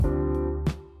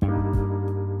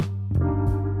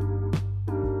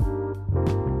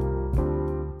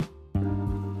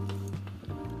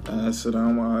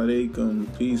Assalamu alaikum,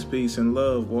 peace, and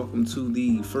love. Welcome to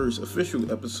the first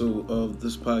official episode of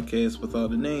this podcast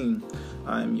without a name.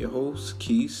 I am your host,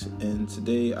 Keith, and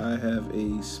today I have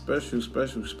a special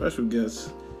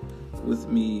guest with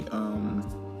me.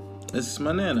 This is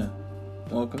my Nana.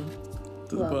 Welcome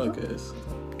to the podcast.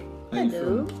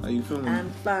 How you feeling?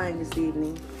 I'm fine this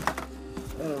evening.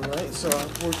 Alright, so I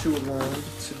brought you along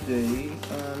today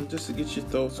just to get your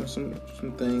thoughts on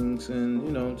some things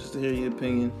and, just to hear your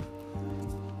opinion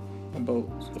about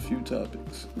a few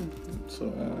topics. Mm-hmm.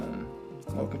 So,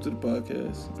 welcome to the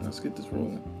podcast. Let's get this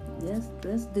rolling.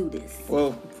 Let's do this.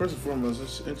 Well, first and foremost,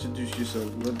 let's introduce yourself.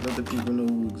 Let the people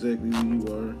know exactly who you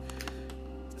are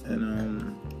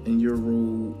and your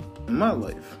role in my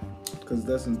life, because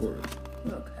that's important.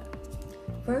 Okay.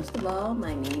 First of all,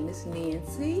 my name is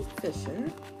Nancy Fisher,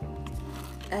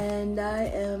 and I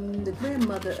am the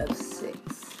grandmother of 6.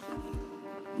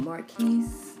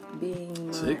 Marquise being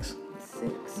my... 6?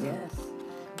 6, yes.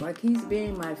 Marquise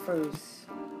being my first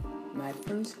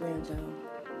grandchild.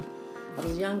 I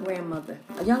was a young grandmother.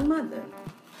 A young mother.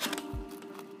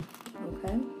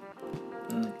 Okay?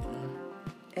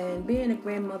 And being a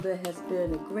grandmother has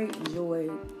been a great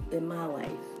joy in my life.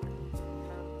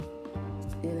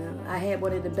 I had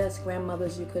one of the best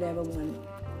grandmothers you could ever want.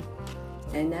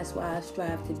 And that's why I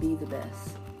strive to be the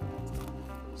best.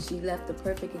 She left the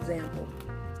perfect example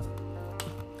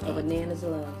of a Nana's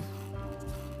love.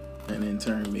 And in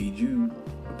turn made you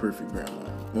a perfect grandma.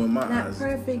 Well, in my Not eyes.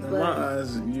 perfect, in but... my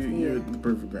eyes, you're the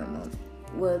perfect grandma.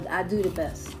 Well, I do the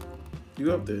best.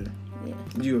 You up there. Yeah.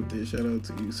 You up there. Shout out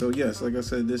to you. So, yes, like I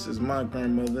said, this is my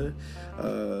grandmother.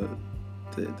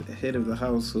 The head of the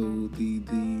household, I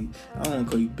don't want to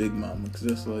call you Big Mama, because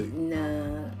that's like...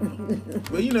 Nah.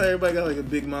 But everybody got like a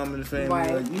Big Mama in the family.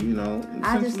 Right. Like,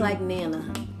 I just like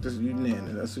Nana. Just you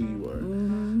Nana, that's who you are.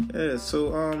 Mm-hmm. Yeah,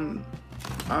 so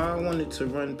I wanted to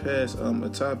run past a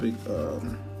topic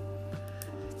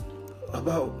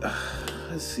about,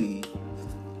 let's see,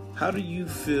 how do you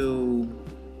feel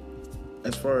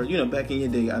as far as, back in your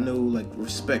day, I know like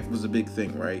respect was a big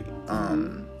thing, right?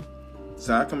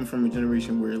 So I come from a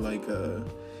generation where like,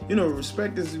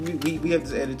 respect is, we have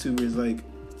this attitude where it's like,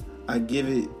 I give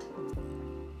it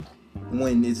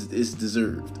when it's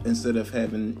deserved, instead of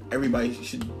having everybody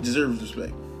deserves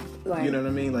respect. Right. You know what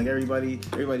I mean? Like everybody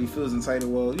feels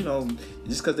entitled. Well,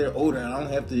 just because they're older, I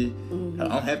don't have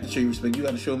to show you respect. You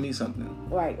got to show me something.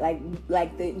 Right.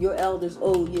 Like your elders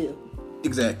owe you.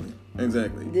 Exactly.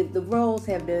 The roles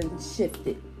have been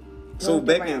shifted. So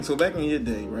back in your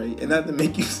day, right? And not to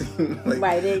make you seem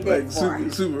like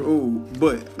super old,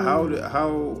 but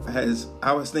how has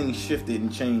things shifted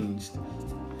and changed?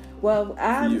 Well,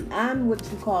 I'm what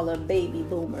you call a baby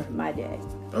boomer, my day.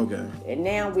 Okay. And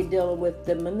now we're dealing with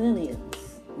the millennials,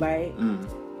 right?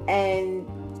 And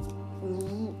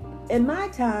in my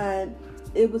time,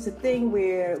 it was a thing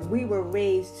where we were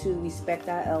raised to respect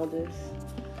our elders,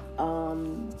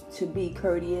 to be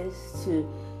courteous, to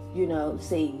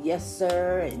say yes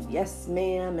sir and yes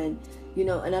ma'am, and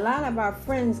and a lot of our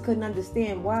friends couldn't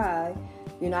understand why.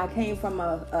 I came from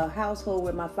a household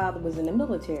where my father was in the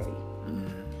military,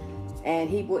 and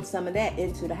he brought some of that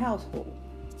into the household.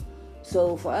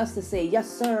 So for us to say yes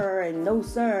sir and no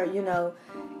sir,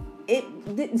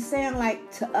 it didn't sound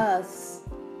like to us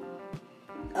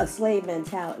a slave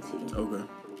mentality. Okay.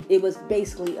 It was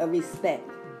basically a respect.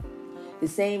 The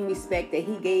same respect that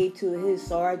he gave to his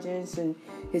sergeants and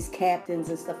his captains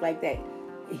and stuff like that.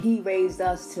 He raised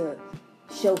us to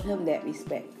show him that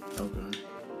respect. Okay.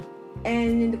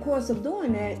 And in the course of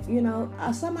doing that,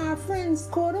 some of our friends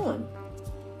caught on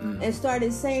and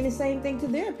started saying the same thing to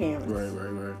their parents. Right.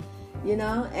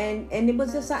 And it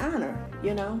was just an honor,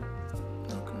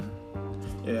 Okay.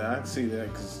 Yeah, I can see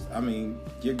that, because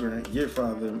your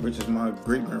father, which is my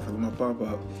great grandfather, my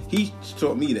papa, he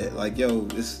taught me that, like, yo,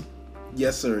 it's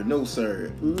yes sir, no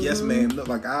sir, yes ma'am. No,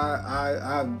 like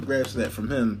I grasped that from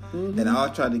him, and I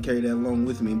tried to carry that along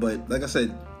with me. But like I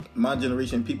said, my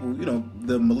generation, people,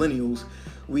 the millennials,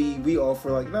 we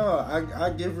offer like, no,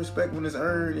 I give respect when it's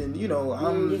earned, and you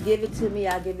give it to me,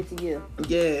 I give it to you.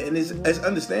 Yeah, and it's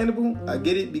understandable. I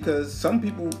get it, because some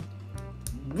people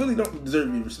really don't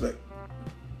deserve your respect.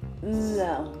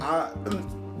 No.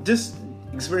 Just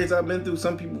experience I've been through,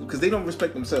 some people, because they don't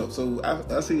respect themselves. So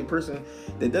I see a person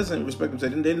that doesn't respect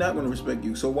themselves, and they're not going to respect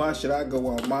you. So why should I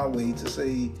go out my way to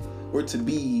say or to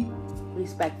be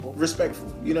respectful?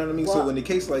 You know what I mean? Well, so in a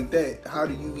case like that, how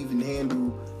do you even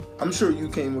handle? I'm sure you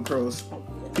came across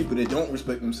people that don't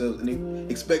respect themselves, and they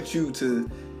expect you to,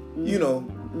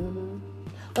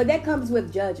 But that comes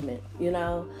with judgment, you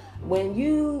know. When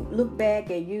you look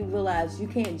back and you realize you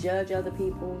can't judge other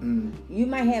people, you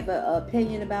might have an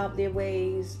opinion about their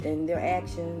ways and their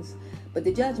actions, but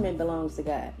the judgment belongs to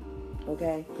God.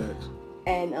 Okay? Thanks.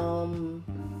 And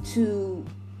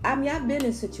I've been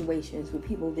in situations where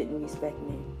people didn't respect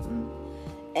me.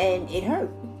 And it hurt.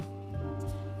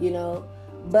 You know?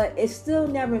 But it still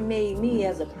never made me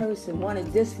as a person want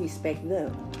to disrespect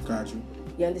them. Got you.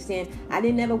 You understand? I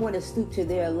didn't ever want to stoop to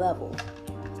their level.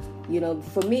 You know,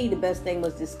 for me, the best thing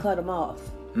was just cut them off.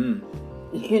 You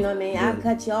know what I mean? Right. I'll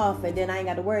cut you off, and then I ain't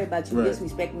got to worry about you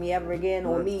disrespecting me ever again,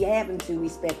 or me having to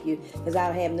respect you, because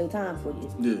I have no time for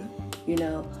you. Yeah. You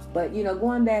know, but, you know,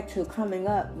 going back to coming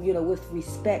up, you know, with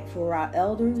respect for our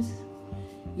elders,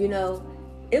 you know,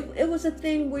 it was a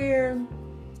thing where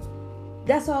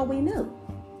that's all we knew.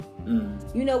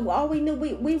 You know, all we knew,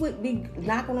 we would be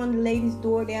knocking on the lady's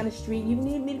door down the street. You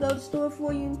need me to go to the store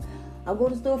for you? I'll go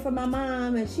to the store for my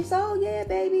mom. And she said, oh, yeah,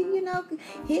 baby, you know,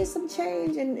 here's some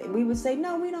change. And we would say,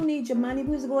 no, we don't need your money.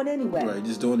 We was going anyway. Right,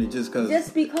 just doing it just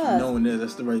because. Knowing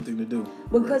that's the right thing to do.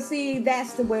 Because, see,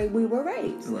 that's the way we were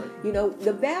raised. Right. You know,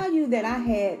 the value that I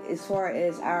had as far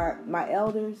as my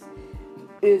elders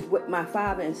is what my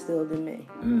father instilled in me.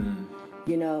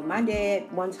 You know, my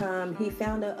dad, one time, he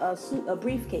found a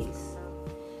briefcase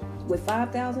with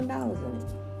 $5,000 in it.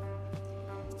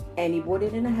 And he brought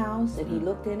it in the house, and he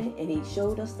looked in it, and he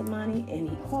showed us the money, and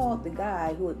he called the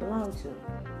guy who it belonged to.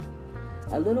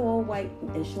 A little old white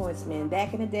insurance man.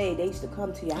 Back in the day, they used to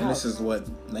come to your house. And this is what,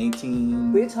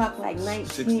 19... We're talking like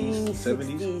 1960s,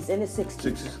 70s? In the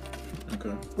 60s. Okay.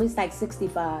 It was like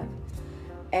 65.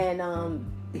 And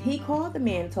he called the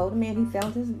man, told the man he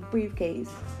found his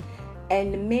briefcase.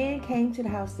 And the man came to the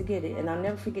house to get it. And I'll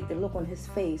never forget the look on his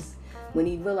face when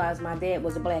he realized my dad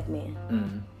was a black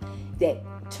man. That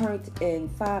turned in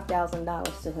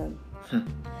 $5,000 to him.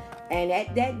 And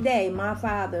at that day, my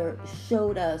father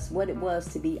showed us what it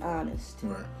was to be honest.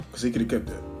 Right. Because he could have kept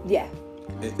that. Yeah.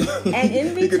 And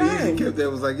in return, he could have kept that.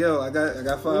 It was like, yo, I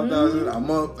got 5,000.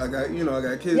 I'm up. I got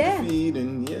kids to feed,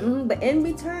 and But in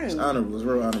return, it's honorable. It was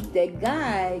real honorable. That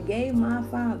guy gave my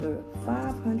father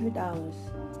 $500,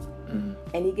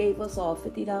 and he gave us all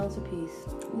 $50 a piece.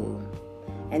 Whoa.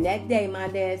 And that day, my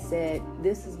dad said,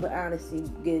 "This is what honesty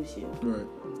gives you." Right.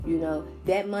 You know,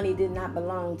 that money did not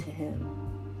belong to him.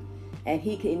 And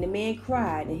the man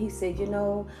cried, and he said, "You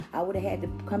know, I would have had to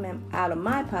come out of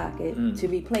my pocket to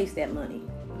replace that money."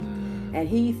 And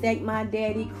he thanked my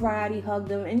dad. He cried. He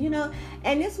hugged him, and you know,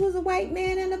 and this was a white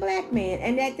man and a black man.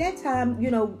 And at that time,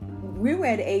 you know, we were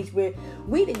at an age where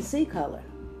we didn't see color.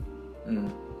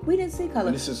 We didn't see color.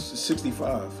 And this is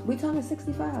 65. We're talking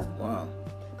 65. Wow.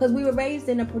 Because we were raised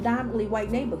in a predominantly white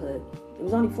neighborhood. There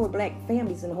was only 4 black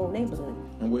families in the whole neighborhood.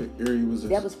 And what area was this?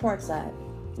 That was Parkside.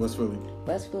 West Philly.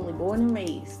 West Philly, born and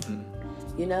raised.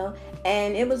 You know?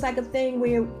 And it was like a thing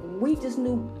where we just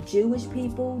knew Jewish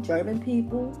people, German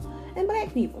people, and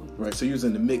black people. Right, so you was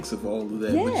in the mix of all of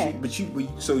that. Yeah.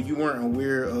 So you weren't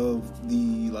aware of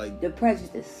the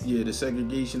prejudice. Yeah, the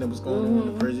segregation that was going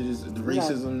on, the prejudice, the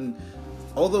racism. Right.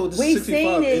 Although this is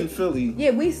 65 in Philly.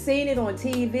 Yeah, we seen it on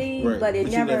TV, right, but you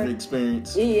never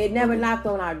experienced. Yeah, it never knocked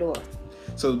on our door.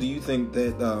 So do you think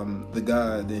that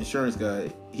the insurance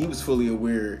guy, he was fully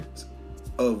aware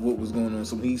of what was going on?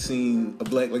 So when he seen a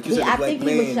black, like you said, a black man. I think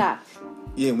he was shocked.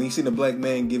 Yeah, when he seen a black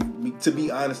man to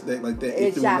be honest, it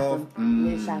threw him off.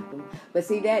 It shocked him. But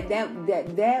see,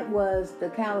 that was the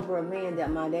caliber of man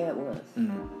that my dad was.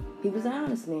 He was an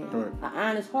honest man, an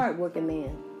honest, hardworking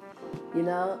man. You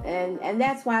know, and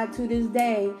that's why to this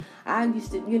day I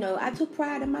used to, you know, I took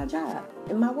pride in my job,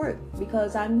 in my work,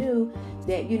 because I knew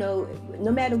that, you know,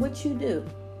 no matter what you do,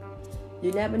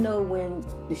 you never know when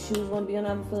the shoe's going to be on the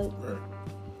other foot,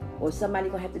 or somebody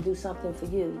going to have to do something for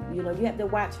you. You know, you have to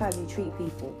watch how you treat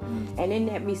people. And in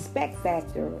that respect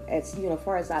factor, as you know, as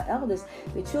far as our elders,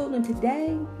 the children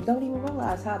today don't even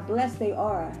realize how blessed they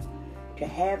are to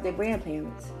have their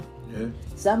grandparents. Yeah.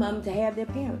 Some of them to have their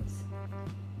parents.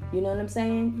 You know what I'm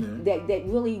saying? Yeah. That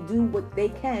really do what they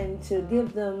can to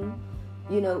give them,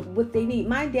 you know, what they need.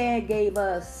 My dad gave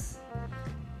us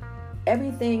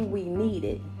everything we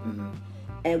needed,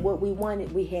 and what we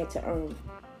wanted, we had to earn.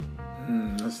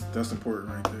 That's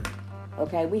important right there.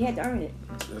 Okay, we had to earn it.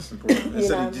 That's important.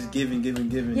 Instead of just giving.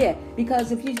 Yeah,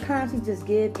 because if you constantly just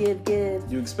give,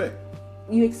 you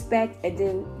expect, and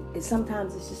then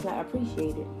sometimes it's just not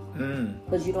appreciated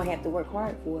because you don't have to work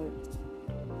hard for it.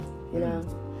 You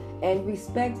know. And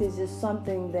respect is just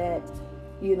something that,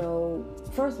 you know,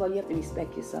 first of all, you have to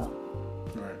respect yourself.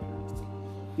 Right.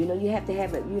 You know, you have to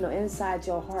have it, you know, inside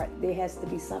your heart, there has to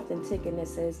be something ticking that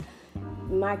says,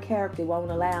 my character won't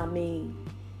allow me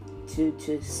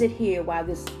to sit here while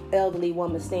this elderly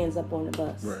woman stands up on the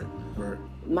bus. Right.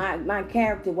 My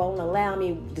character won't allow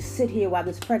me to sit here while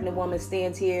this pregnant woman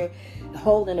stands here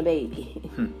holding a baby.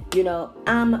 You know,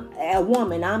 I'm a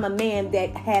woman. I'm a man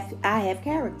that I have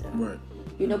character. Right.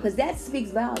 You know, because that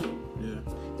speaks volume.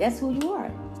 Yeah. That's who you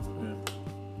are.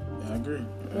 Yeah, I agree.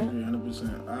 I agree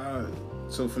 100%.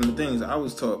 So from the things I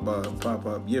was taught by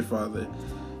Pop, your father,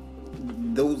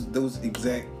 those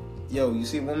exact, you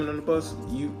see a woman on the bus,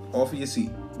 you offer your seat.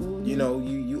 Mm-hmm. You know,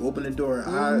 you open the door.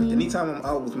 Mm-hmm. Anytime I'm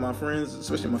out with my friends,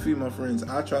 especially my female friends,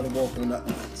 I try to walk on the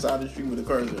side of the street where the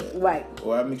cars are at. Right.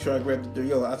 Or I make sure I grab the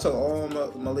door. I tell all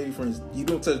my lady friends, you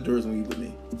don't touch doors when you with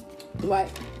me. Right.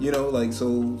 You know, like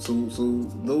so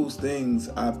those things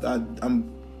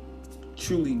I'm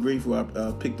truly grateful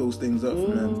I picked those things up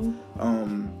from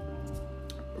them.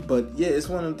 But yeah, it's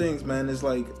one of them things, man. It's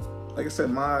like I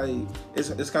said,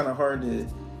 it's kind of hard to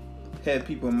have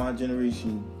people in my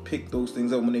generation pick those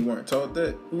things up when they weren't taught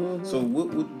that. Mm-hmm. So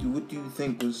what do you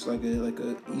think was like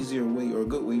a easier way or a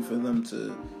good way for them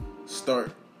to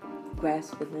start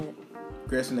grasping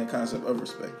that concept of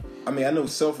respect? I mean, I know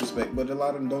self-respect, but a lot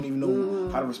of them don't even know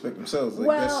how to respect themselves.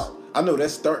 Like I know that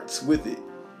starts with it,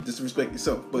 just to respect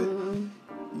yourself. But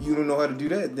you don't know how to do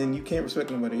that, then you can't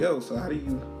respect nobody else. So how do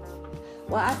you?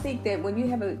 Well, I think that when you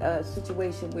have a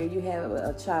situation where you have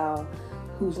a child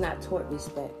who's not taught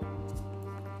respect,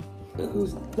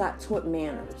 who's not taught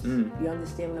manners, you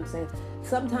understand what I'm saying?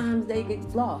 Sometimes they get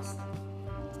lost,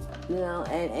 you know,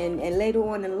 and later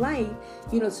on in life,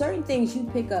 you know, certain things you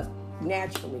pick up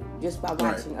naturally just by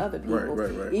watching other people.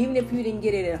 Right. Even if you didn't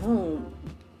get it at home,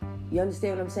 you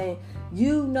understand what I'm saying?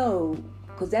 You know,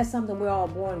 because that's something we're all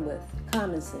born with,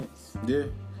 common sense. Yeah.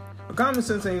 Common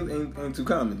sense ain't too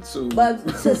common, so. But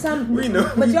to some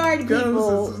majority of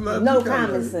people know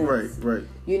common sense. Right.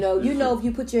 You know if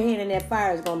you put your hand in that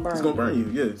fire, it's gonna burn. It's gonna burn you,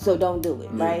 yeah. So don't do it,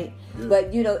 right? Yeah.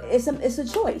 But you know, it's a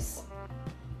choice.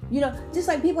 You know, just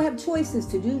like people have choices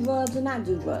to do drugs or not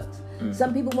do drugs.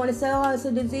 Some people want to say, "Oh, it's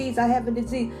a disease. I have a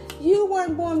disease." You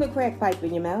weren't born with crack pipe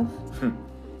in your mouth.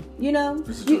 You know,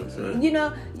 you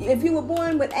know, if you were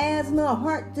born with asthma or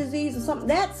heart disease or something,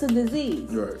 that's a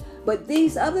disease. Right. But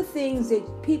these other things that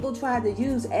people try to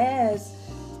use as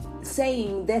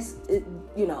saying this is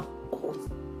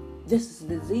a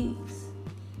disease.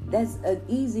 That's an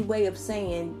easy way of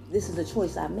saying this is a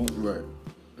choice I made. Right.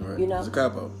 You know, it's a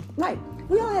cop out. Right.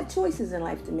 We all have choices in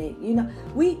life to make. You know,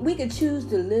 we could choose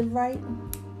to live right,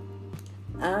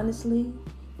 honestly,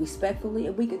 respectfully,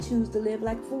 and we could choose to live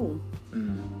like a fool.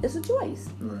 It's a choice.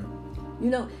 Right.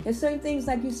 You know, and certain things,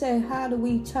 like you said, how do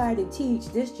we try to teach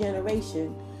this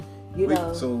generation? You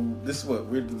know. So this is what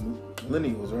we're the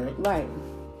millennials, right? Right.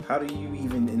 How do you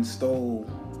even install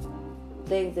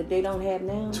things that they don't have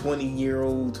now?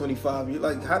 20-year-old, 25-year,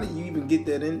 like how do you even get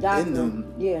that in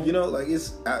them? Yeah. You know, like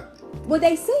it's. Well,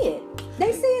 they see it.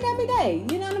 They see it every day.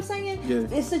 You know what I'm saying?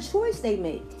 Yeah. It's a choice they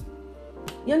make.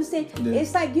 You understand? Yeah.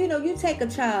 It's like, you know, you take a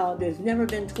child that's never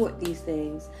been taught these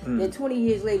things, then 20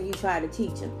 years later you try to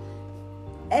teach them.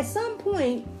 At some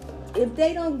point, if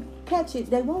they don't catch it,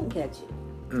 they won't catch it.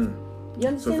 You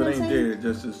understand so if what I'm it ain't saying?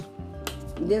 there, just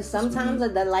there's sometimes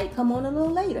the light come on a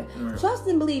little later. Right. Trust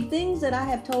and believe things that I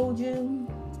have told you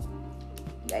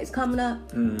that's coming up.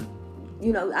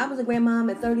 You know, I was a grandmom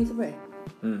at 33,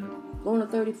 going to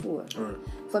 34. Right.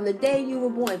 From the day you were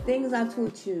born, things I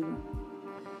taught you,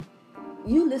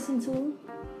 you listen to them.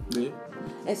 Yeah.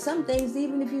 And some things,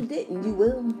 even if you didn't, you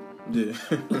will. Yeah.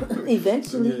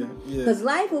 Eventually. Yeah. Because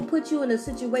life will put you in a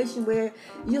situation where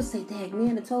you'll say, Dad,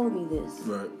 Nana told me this.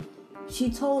 Right. She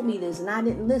told me this and I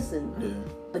didn't listen.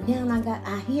 Yeah. But now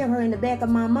I hear her in the back of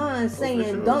my mind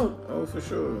saying, don't. Oh, for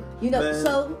sure. You know, Man,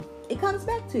 so it comes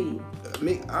back to you.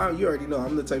 You already know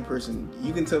I'm the type of person,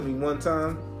 you can tell me one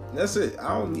time, that's it.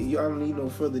 I don't need no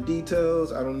further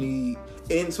details. I don't need,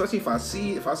 and especially if I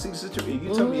see the situation, if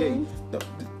you tell me, hey, the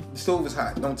stove is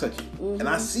hot, don't touch it. And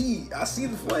I see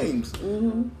the flames.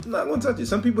 I'm not gonna touch it.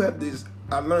 Some people have this.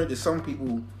 I learned that some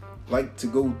people like to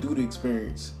go through the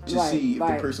experience to see if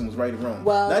the person was right or wrong.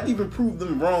 Well, not even prove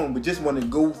them wrong, but just want to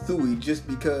go through it just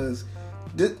because.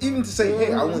 Even to say,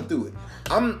 hey, I went through it.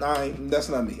 That's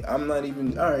not me. I'm not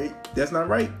even. All right, that's not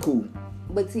right. Cool.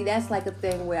 But see, that's like a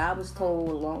thing where I was told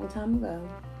a long time ago,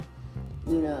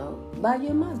 you know, by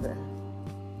your mother.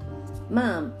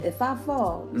 Mom, if I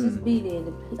fall, just be there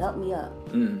to help me up.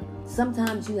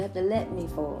 Sometimes you have to let me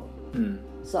fall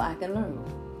so I can learn.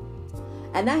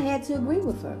 And I had to agree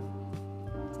with her.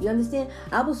 You understand?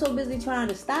 I was so busy trying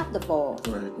to stop the fall.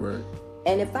 Right.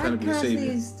 And if I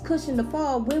constantly cushion the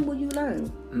fall, when will you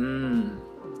learn?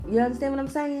 You understand what I'm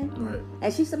saying? Right.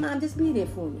 And she said, Mom, just be there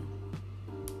for me.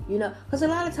 You know, because a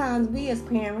lot of times we as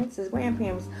parents, as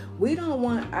grandparents, we don't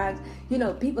want our, you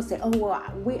know, people say, oh, well,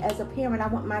 we as a parent, I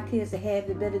want my kids to have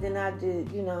it better than I did,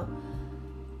 you know.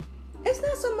 It's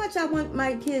not so much I want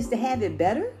my kids to have it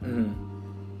better.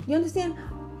 Mm-hmm. You understand?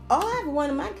 All I ever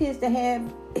wanted my kids to have,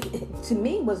 to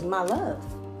me, was my love.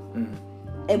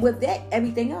 Mm-hmm. And with that,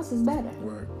 everything else is better.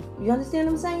 Right. You understand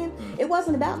what I'm saying? Mm-hmm. It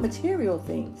wasn't about material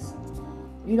things.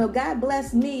 You know, God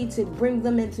blessed me to bring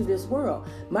them into this world.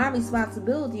 My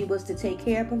responsibility was to take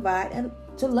care, provide, and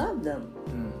to love them.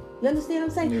 Mm. You understand what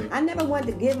I'm saying? Yeah. I never wanted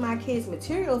to give my kids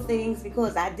material things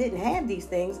because I didn't have these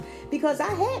things, because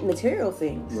I had material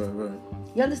things. Right.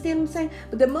 You understand what I'm saying?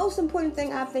 But the most important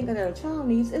thing I think that a child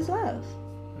needs is love.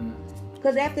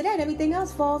 Because after that, everything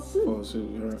else falls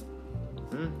suit. Right.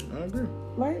 I agree.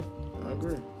 Right? I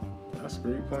agree. That's a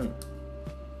great point.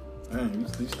 Man,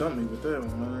 you stumped me with that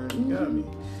one, man. You got me.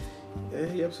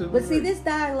 Yeah, you absolutely But see, this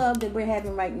dialogue that we're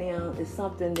having right now is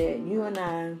something that you and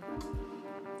I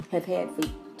have had for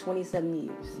 27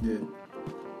 years. Yeah.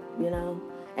 You know?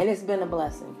 And it's been a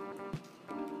blessing.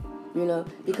 You know?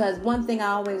 Because one thing I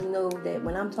always know that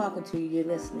when I'm talking to you, you're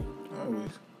listening.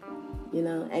 Always. You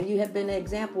know? And you have been an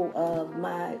example of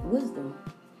my wisdom.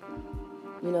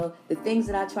 You know? The things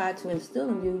that I try to instill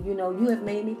in you, you know, you have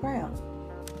made me proud.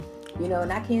 You know,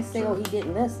 and I can't say, oh, he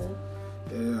didn't listen.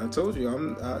 Yeah, I told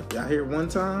you, I hear one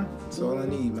time. That's all I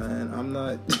need, man. I'm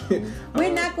not.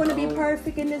 We're not going to be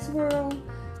perfect in this world.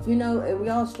 You know, we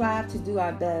all strive to do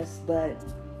our best, but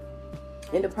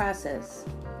in the process,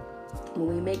 when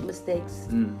we make mistakes,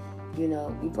 you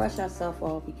know, we brush ourselves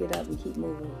off, we get up, we keep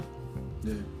moving.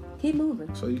 Yeah. Keep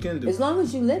moving. So you can do. As long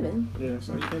as you're living. Yeah,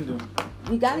 so you can do.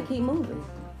 You got to keep moving.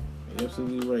 You're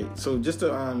absolutely right. So just a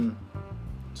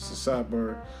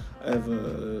sidebar. I have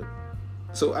a,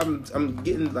 so I'm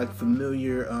getting like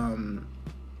familiar,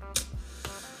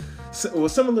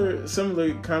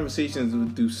 similar conversations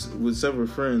with several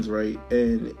friends, right?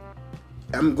 And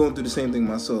I'm going through the same thing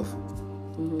myself.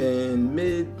 Mm-hmm. And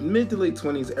mid to late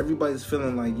 20s, everybody's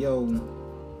feeling like, yo,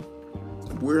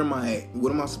 where am I at?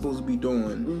 What am I supposed to be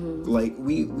doing? Mm-hmm. Like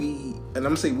we, and I'm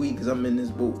gonna say we because I'm in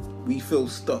this boat. We feel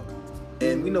stuck,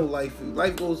 and we know life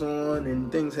goes on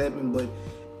and things happen, but.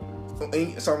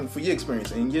 So for your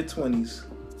experience in your 20s,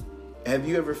 have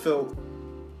you ever felt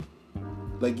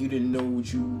like you didn't know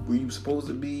where you supposed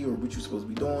to be or what you supposed to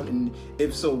be doing? And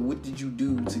if so, what did you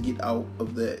do to get out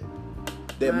of that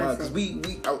mind? Because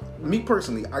me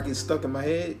personally, I get stuck in my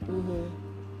head,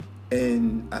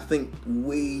 and I think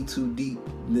way too deep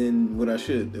than what I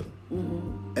should do.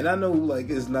 Mm-hmm. And I know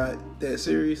like it's not that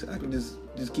serious. I can just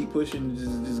keep pushing,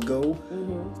 just go.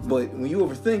 Mm-hmm. But when you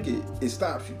overthink it, it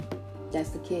stops you.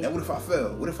 That's the key. And what if I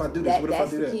fail? What if I do this? What if I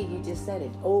do that? That's the key. You just said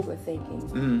it. Overthinking.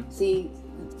 Mm-hmm. See,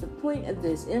 the point of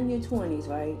this, in your 20s,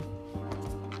 right,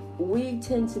 we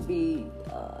tend to be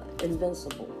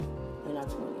invincible in our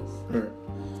 20s. Right.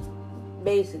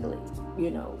 Basically,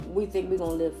 you know, we think we're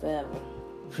going to live forever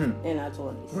in our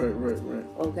 20s. Right.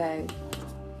 Okay?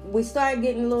 We start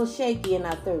getting a little shaky in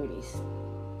our 30s.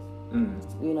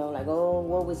 Mm. You know, like, oh,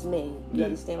 woe is me. You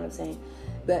understand what I'm saying?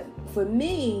 But for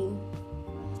me,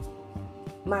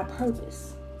 my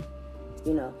purpose,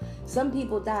 you know, some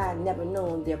people die never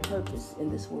knowing their purpose in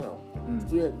this world.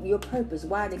 Your purpose.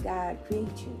 Why did God create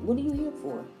you? What are you here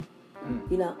for?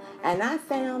 You know, and I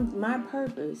found my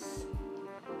purpose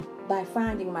by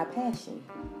finding my passion.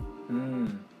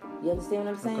 You understand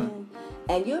what I'm saying?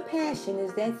 Okay. And your passion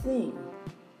is that thing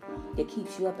that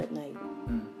keeps you up at night.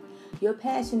 Your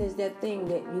passion is that thing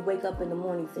that you wake up in the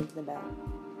morning thinking about.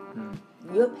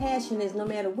 Your passion is no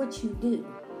matter what you do,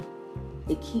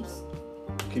 it keeps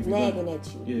nagging at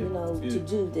you, you know, to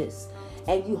do this.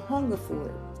 And you hunger for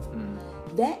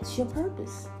it. That's your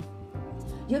purpose.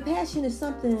 Your passion is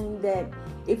something that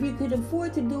if you could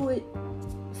afford to do it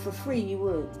for free, you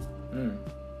would.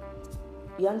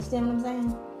 You understand what I'm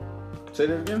saying? Say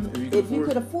that again? If you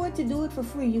could afford to do it for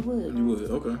free, you would. You would,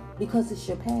 okay. Because it's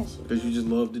your passion. Because you just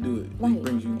love to do it. Right. It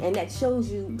brings you and that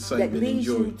shows you, that leads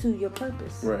you to your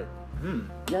purpose. Right. You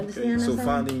understand what I'm saying? So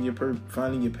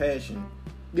finding your passion.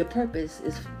 Your purpose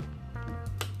is,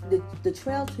 the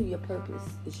trail to your purpose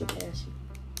is your passion.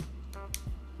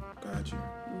 Got you.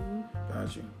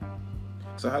 Got you.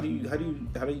 So how do you,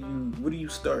 where do you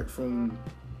start from?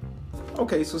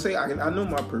 Okay, so say I know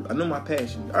my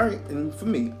passion. All right, and for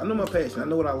me, I know my passion. I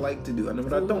know what I like to do. I know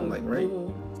what I don't like, right?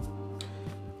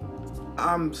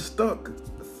 I'm stuck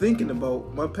thinking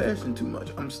about my passion too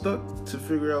much. I'm stuck to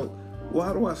figure out, well,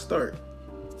 how do I start?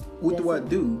 What do I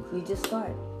do? You just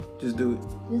start. Just do it.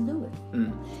 Just do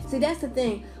it. See, that's the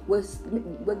thing.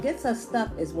 What gets us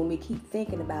stuck is when we keep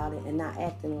thinking about it and not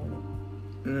acting on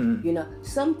it. Mm. You know,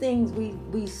 some things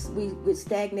we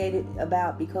stagnated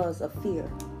about because of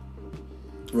fear.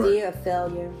 Right. Fear of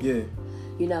failure. Yeah.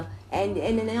 You know, and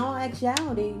in all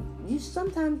actuality, you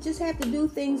sometimes just have to do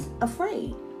things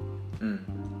afraid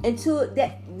until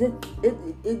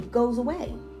it goes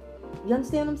away. You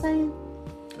understand what I'm saying?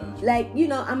 Gotcha. Like, you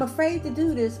know, I'm afraid to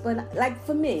do this, but like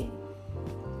for me,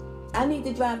 I need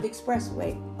to drive the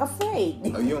expressway. Afraid.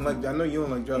 Oh, you don't like? I know you don't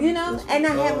like driving. You know, and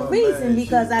I have a reason man,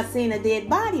 because I've seen a dead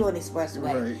body on the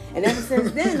expressway, Right. and ever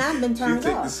since then I've been turned You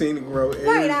take off. the scenic road every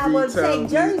Right, I would time take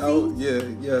Jersey. out. Yeah,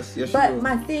 yes, you But will.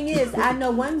 my thing is, I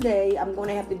know one day I'm going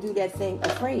to have to do that thing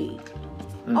afraid.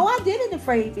 Oh, I did it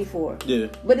afraid before. Yeah.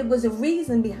 But it was a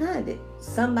reason behind it.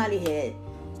 Somebody had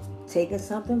taken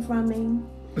something from me,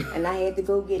 and I had to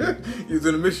go get it. You was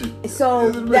in a mission. So You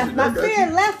was in a mission. my I got fear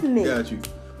you. left me Got you.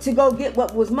 to go get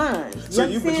what was mine. So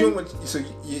understand?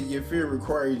 your fear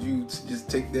requires you to just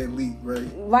take that leap, right?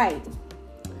 Right.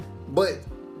 But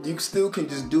you still can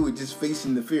just do it, just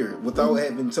facing the fear without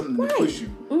having something to push you.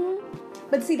 Mm-hmm.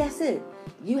 But see, that's it.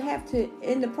 You have to,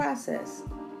 in the process,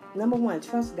 number one,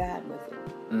 trust God with it.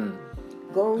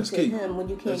 Go That's to key. Him when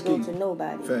you can't That's go key. to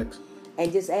nobody. Facts.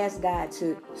 And just ask God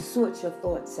to sort your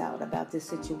thoughts out about this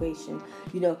situation.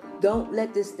 You know, don't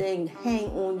let this thing hang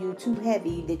on you too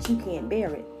heavy that you can't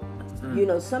bear it. You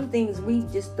know, some things we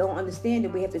just don't understand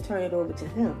that we have to turn it over to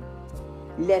Him.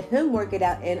 Let Him work it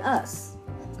out in us.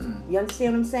 You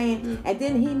understand what I'm saying? Yeah. And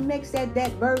then He makes that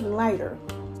burden lighter.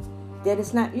 That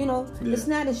it's not, you know, Yeah. it's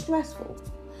not as stressful.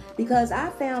 Because I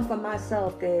found for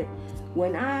myself that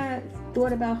when I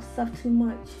thought about stuff too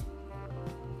much,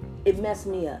 it messed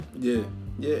me up. Yeah.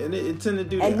 Yeah, and it tend to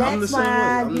do that. And that's I'm the same way.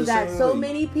 why I'm you the got same so way.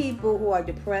 many people who are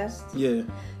depressed, Yeah.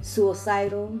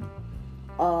 suicidal.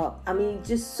 I mean,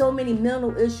 just so many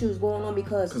mental issues going on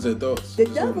because Their thoughts. the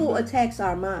That's devil what it is. attacks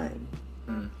our mind.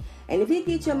 And if he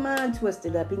gets your mind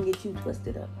twisted up, he can get you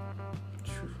twisted up.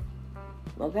 True.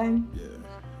 Okay?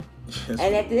 Yeah.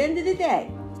 And at the end of the day,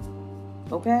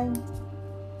 okay,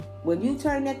 when you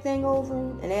turn that thing over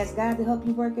and ask God to help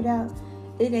you work it out,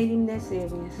 it ain't even that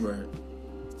serious. Right.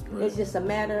 It's just a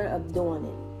matter of doing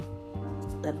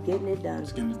it, of getting it done.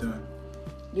 Just getting it done.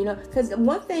 You know, because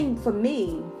one thing for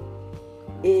me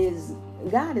is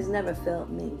God has never felt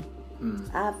me.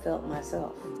 I've felt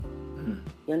myself.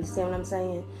 You understand what I'm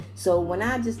saying? So when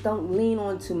I just don't lean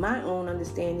on to my own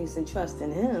understandings and trust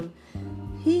in Him,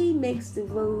 He makes the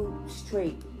road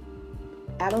straight.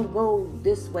 I don't go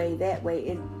this way, that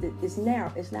way. It's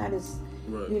narrow. It's not as,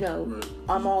 you know,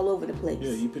 I'm all over the place.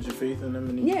 Yeah, you put your faith in them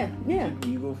and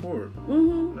you go forward.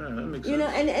 Mm-hmm. Nah, that makes sense. You know,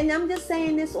 and I'm just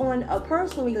saying this on a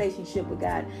personal relationship with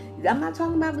God. I'm not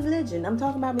talking about religion. I'm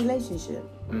talking about relationship.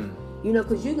 You know,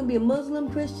 because you can be a Muslim,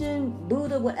 Christian,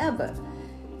 Buddha, whatever.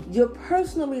 Your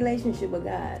personal relationship with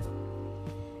God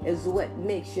is what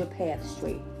makes your path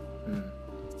straight.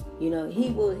 You know, He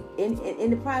will, in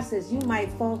the process, you might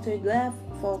falter left,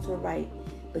 falter right,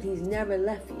 but He's never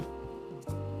left you.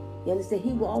 You understand?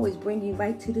 He will always bring you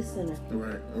right to the center.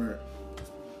 Right.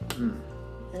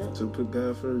 Yeah. So put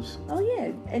God first. Oh,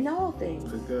 yeah, in all things.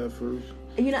 Put God first.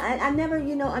 You know, I never,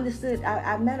 understood.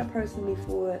 I met a person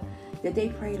before that they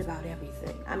prayed about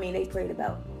everything. I mean, they prayed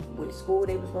about what school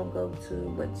they was going to go to,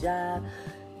 what job.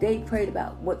 They prayed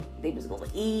about what they was going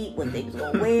to eat, what they was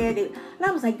going to wear. And I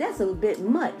was like, that's a bit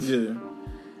much. Yeah.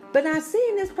 But I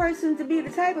seen this person to be the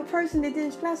type of person that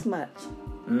didn't stress much.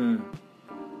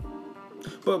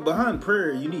 But behind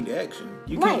prayer, you need action.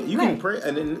 You can pray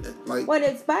and then like.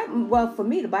 Well, for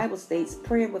me, the Bible states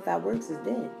prayer without works is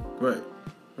dead. Right.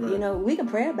 You know, we can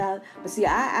pray about it. But see,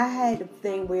 I had a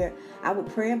thing where I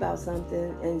would pray about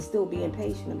something and still be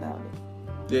impatient about it.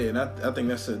 Yeah, and I think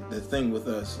that's the thing with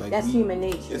us. Like that's human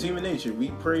nature. It's human nature.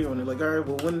 We pray on it like, all right,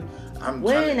 well,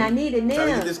 when I need it now. Trying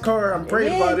to get this car, I'm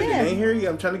praying about it. It ain't here yet.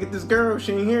 I'm trying to get this girl.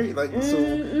 She ain't here. Like,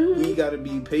 so we got to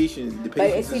be patient.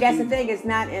 But see, that's the thing. It's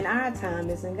not in our time.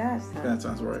 It's in God's time. That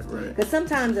sounds right. Because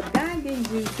sometimes if God gives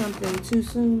you something too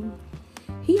soon,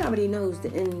 He already knows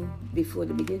the end before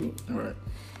the beginning. Right.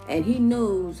 And He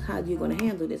knows how you're going to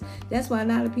handle this. That's why a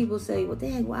lot of people say, well,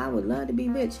 dang, I would love to be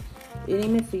rich. It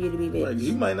ain't meant for you to be rich. Right.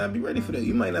 You might not be ready for that.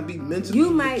 You might not be mentally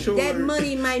mature. That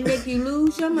money might make you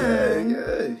lose your mind.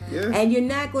 Yeah. And you're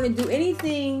not going to do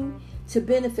anything to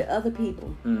benefit other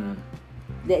people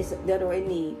that are in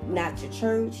need. Not your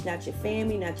church, not your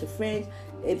family, not your friends.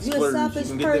 If you're a selfish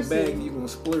person, you're gonna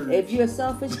splurge. If you're a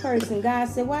selfish person, God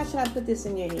said, why should I put this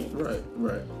in your hand?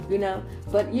 Right. You know,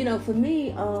 but you know, for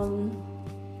me,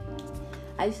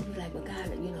 I used to be like, well, God,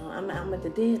 you know, I'm at the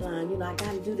deadline. You know, I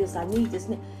got to do this. I need this.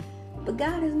 But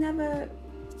God has never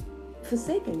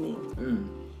forsaken me.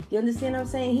 You understand what I'm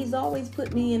saying? He's always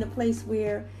put me in a place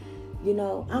where you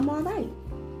know, I'm all right.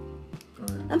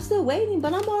 I'm still waiting,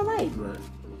 but I'm all right. Right.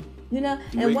 You know,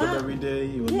 you and wake up every day,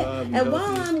 you alive, you and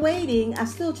while I'm waiting, I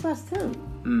still trust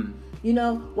him. You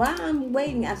know, while I'm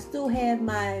waiting, I still have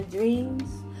my dreams.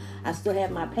 I still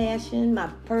have my passion, my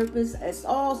purpose. It's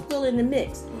all still in the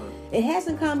mix. Right. It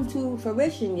hasn't come to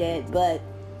fruition yet, but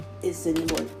it's in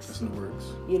the works. It's in the works.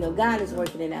 You know, God is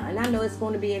working it out. And I know it's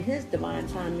going to be in His divine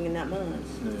timing and not mine.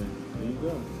 Yeah, there you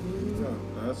go. There you go.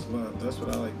 That's love. That's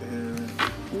what I like to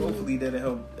hear. Hopefully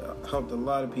that'll help a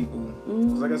lot of people.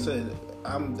 'Cause like I said,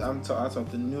 I talk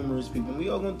to numerous people, and we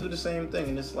all going through the same thing.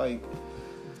 And it's like,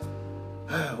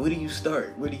 where do you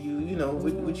start? Where do you, you know,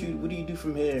 what do you do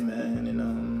from here, man?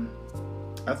 And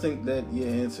I think that your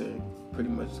answer pretty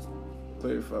much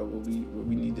clarify where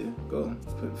we need to go.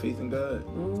 Put faith in God.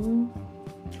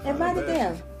 And write it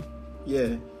down.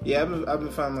 Yeah. I've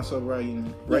been finding myself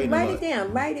writing. Write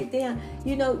it down.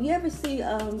 You know, you ever see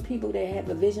people that have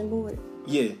a vision board?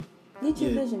 Yeah. Get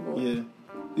your vision board. Yeah.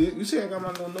 You see, I got my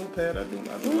little notepad. I do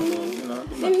my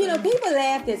little, And you know, people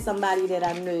laughed at somebody that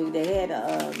I knew that had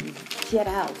she had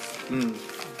a house, and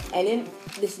in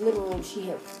this living room she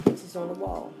had pictures on the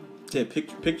wall. Yeah,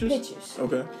 pictures? Pictures.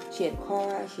 Okay. She had a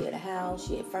car, she had a house,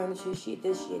 she had furniture, she had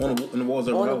this, she had on that. the walls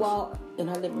of on her the house. wall in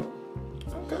her living room.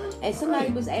 Okay. And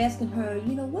somebody was asking her,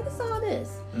 you know, what is all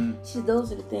this? She said,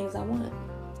 those are the things I want.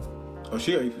 Oh,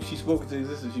 she spoke to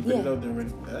existence. She put it out there.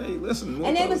 Hey, listen.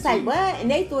 And they was like, what? And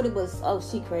they thought it was, oh,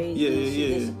 she crazy.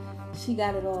 Yeah. She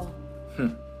got it all.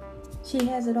 She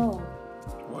has it all.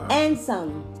 Wow. And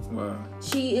some. Wow.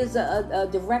 She is a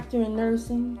director in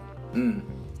nursing.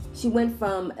 She went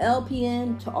from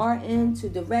LPN to RN to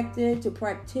director to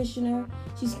practitioner.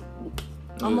 She's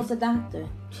almost a doctor.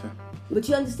 But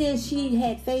you understand, she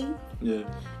had faith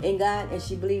in God, and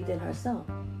she believed in herself.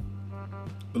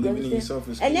 Believing in yourself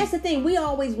is key. And that's the thing. We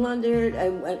always wondered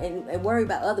and worry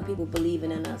about other people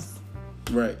believing in us.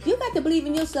 Right. You got to believe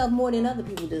in yourself more than other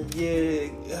people do. Yeah.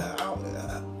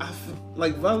 I feel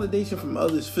like validation from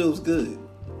others feels good.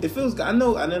 It feels good. I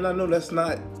know that's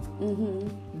not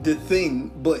the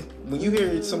thing, but when you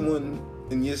hear someone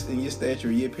in your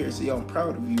stature, your appearance, say, "Yo, I'm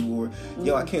proud of you," or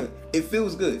 "Yo, I can't," it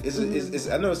feels good. It's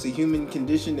I know it's a human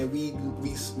condition that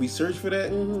we search for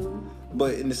that,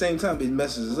 but in the same time, it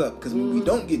messes us up because when we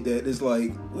don't get that, it's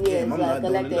like, damn, I'm not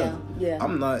doing enough. Yeah.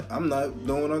 I'm not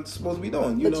doing what I'm supposed to be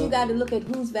doing. You got to look at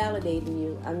who's validating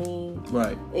you. I mean,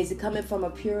 right? Is it coming from a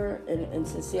pure and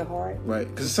sincere heart? Right?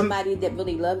 Because somebody that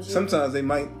really loves you. Sometimes they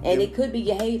might, and it could be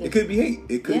your haters. It could be hate.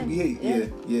 It could be hate.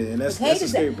 Yeah. And that's the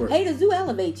scary part. Haters do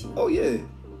elevate you. Oh yeah.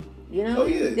 You know? Oh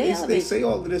yeah. They say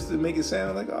all of this to make it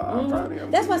sound like, I'm proud of you.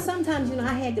 That's why sometimes,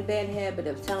 I had the bad habit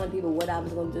of telling people what I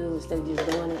was going to do instead of just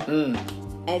doing it.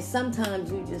 And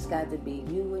sometimes you just got to be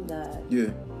you and God.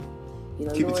 Yeah.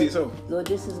 Keep it to yourself. Lord,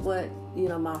 this is what,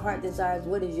 my heart desires.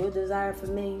 What is your desire for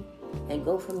me? And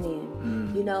go from there.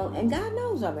 And God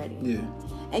knows already. Yeah.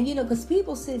 And, because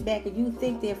people sit back and you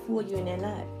think they're for you and they're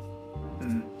not.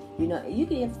 You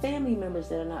can have family members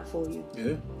that are not for you.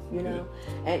 Yeah.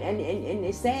 And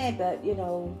it's sad, but,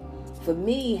 for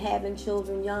me, having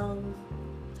children young,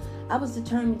 I was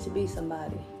determined to be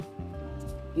somebody.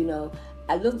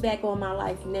 I look back on my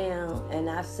life now and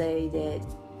I say that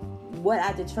what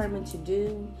I determined to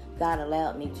do, God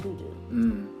allowed me to do.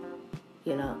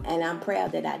 And I'm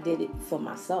proud that I did it for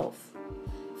myself,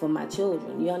 for my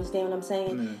children. You understand what I'm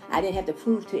saying? I didn't have to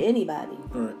prove to anybody.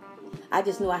 Right. I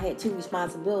just knew I had two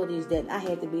responsibilities that I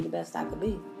had to be the best I could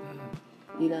be.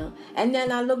 And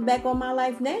then I look back on my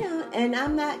life now and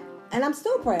I'm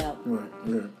still proud.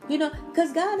 Right.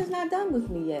 Because God is not done with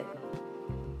me yet.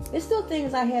 There's still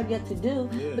things I have yet to do,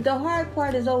 but the hard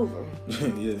part is over.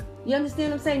 Yeah. You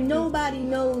understand what I'm saying? Nobody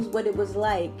knows what it was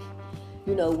like,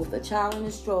 with a child in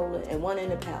a stroller and one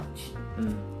in a pouch,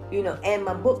 and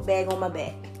my book bag on my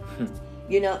back,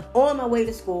 on my way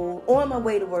to school, on my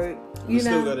way to work. You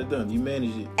still got it done. You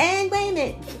managed it. And wait a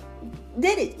minute,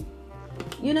 did it?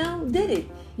 Did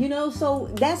it? So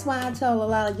that's why I tell a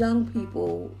lot of young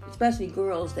people, especially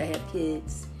girls that have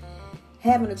kids,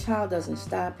 having a child doesn't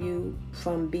stop you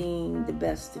from being the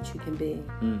best that you can be.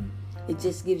 It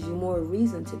just gives you more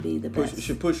reason to be the best. It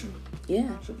should push you.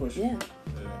 Yeah. It should push you.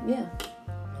 Yeah.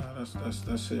 No,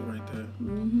 that's it right there.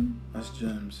 That's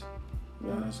gems.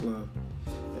 Yeah. That's love.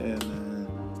 And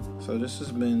so this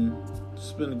has been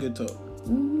a good talk.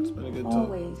 It's been a good talk.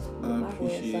 Always. I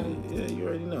appreciate it. Yeah, you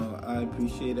already know. I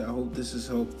appreciate it. I hope this has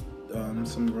helped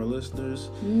some of our listeners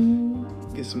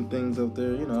get some things out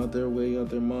there, out their way, out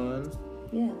their mind.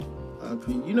 Yeah.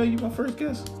 You're my first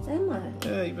guest. Am I?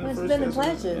 Yeah, you've been the first guest. It's been a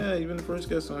pleasure. Yeah, you've been the first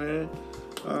guest on here.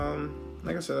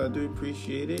 Like I said, I do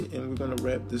appreciate it, and we're gonna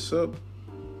wrap this up.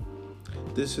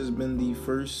 This has been the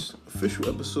first official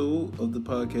episode of the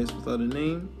podcast without a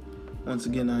name. Once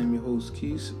again, I am your host,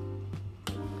 Keith.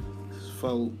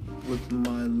 Followed with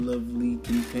my lovely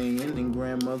companion and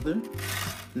grandmother,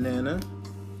 Nana.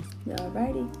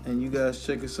 Alrighty. And you guys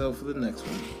check us out for the next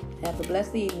one. Have a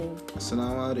blessed evening.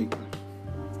 Assalamu alaikum.